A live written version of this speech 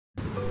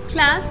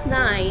Class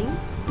 9,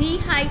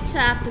 Beehive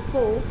Chapter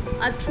 4,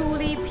 A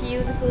Truly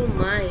Beautiful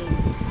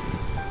Mind.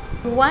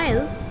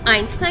 While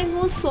Einstein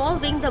was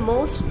solving the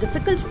most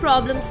difficult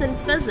problems in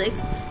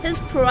physics,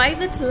 his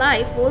private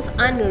life was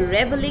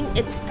unraveling.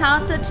 It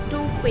started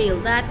to fail.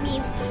 That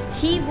means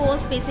he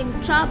was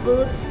facing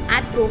trouble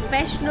at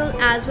professional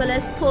as well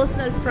as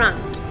personal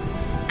front.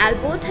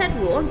 Albert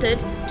had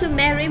wanted to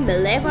marry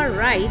Mileva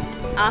right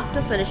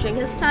after finishing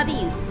his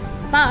studies,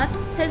 but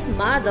his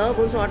mother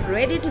was not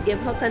ready to give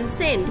her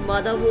consent.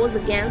 Mother was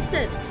against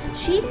it.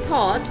 She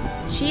thought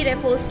she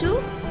refers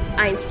to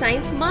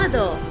Einstein's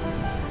mother.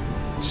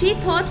 She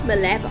thought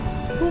Mileva,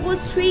 who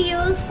was 3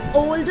 years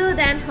older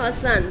than her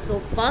son. So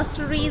first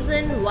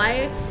reason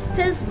why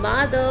his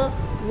mother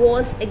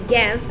was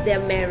against their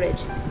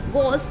marriage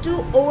was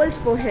too old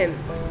for him.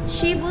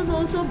 She was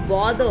also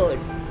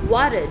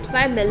worried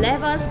by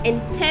Mileva's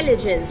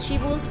intelligence. She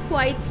was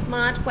quite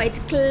smart, quite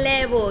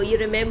clever. You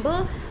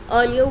remember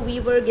earlier we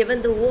were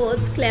given the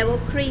words clever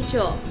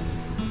creature.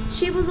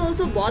 She was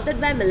also bothered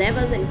by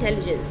Mileva's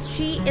intelligence.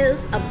 She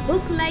is a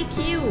book like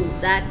you.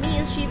 That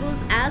means she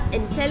was as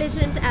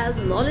intelligent, as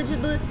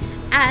knowledgeable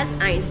as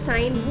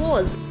Einstein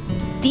was.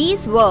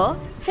 These were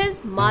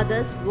his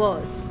mother's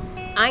words.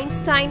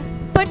 Einstein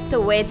put the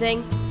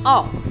wedding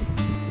off.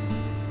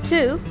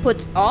 To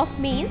put off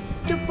means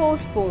to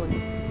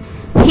postpone.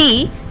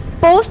 He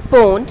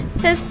postponed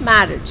his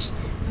marriage.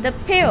 The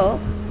pair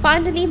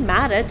finally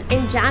married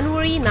in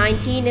January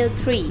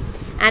 1903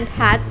 and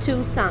had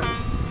 2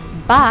 sons.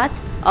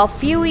 But a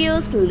few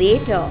years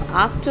later,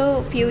 after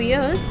a few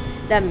years,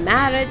 the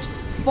marriage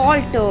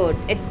faltered.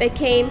 It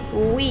became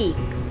weak.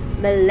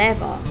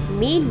 Mileva,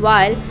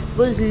 meanwhile,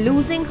 was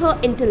losing her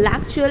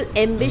intellectual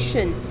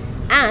ambition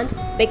and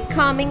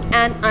becoming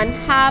an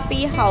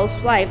unhappy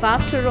housewife.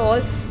 After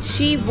all,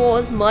 she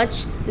was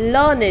much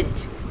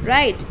learned,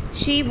 right?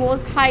 She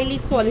was highly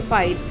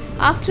qualified.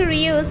 After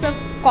years of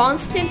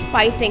constant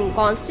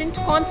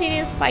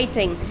continuous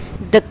fighting,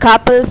 the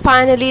couple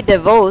finally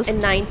divorced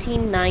in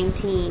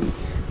 1919.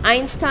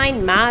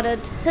 Einstein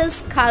married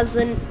his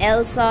cousin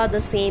Elsa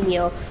the same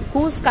year.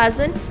 Whose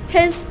cousin?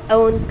 His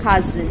own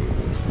cousin.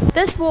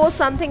 This was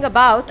something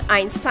about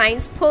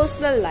Einstein's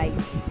personal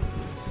life.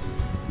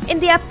 In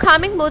the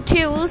upcoming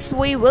modules,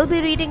 we will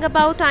be reading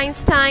about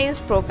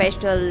Einstein's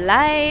professional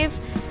life,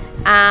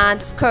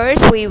 and of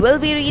course we will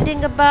be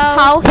reading about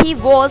how he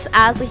was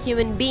as a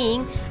human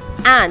being.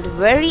 And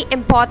very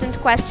important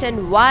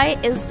question, why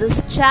is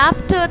this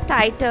chapter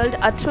titled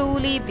A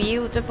Truly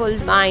Beautiful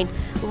Mind?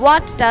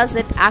 What does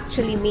it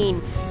actually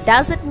mean?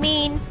 Does it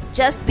mean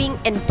just being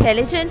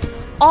intelligent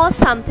or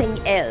something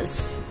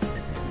else?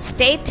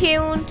 Stay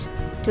tuned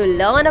to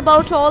learn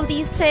about all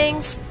these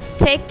things.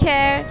 Take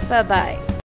care. Bye-bye.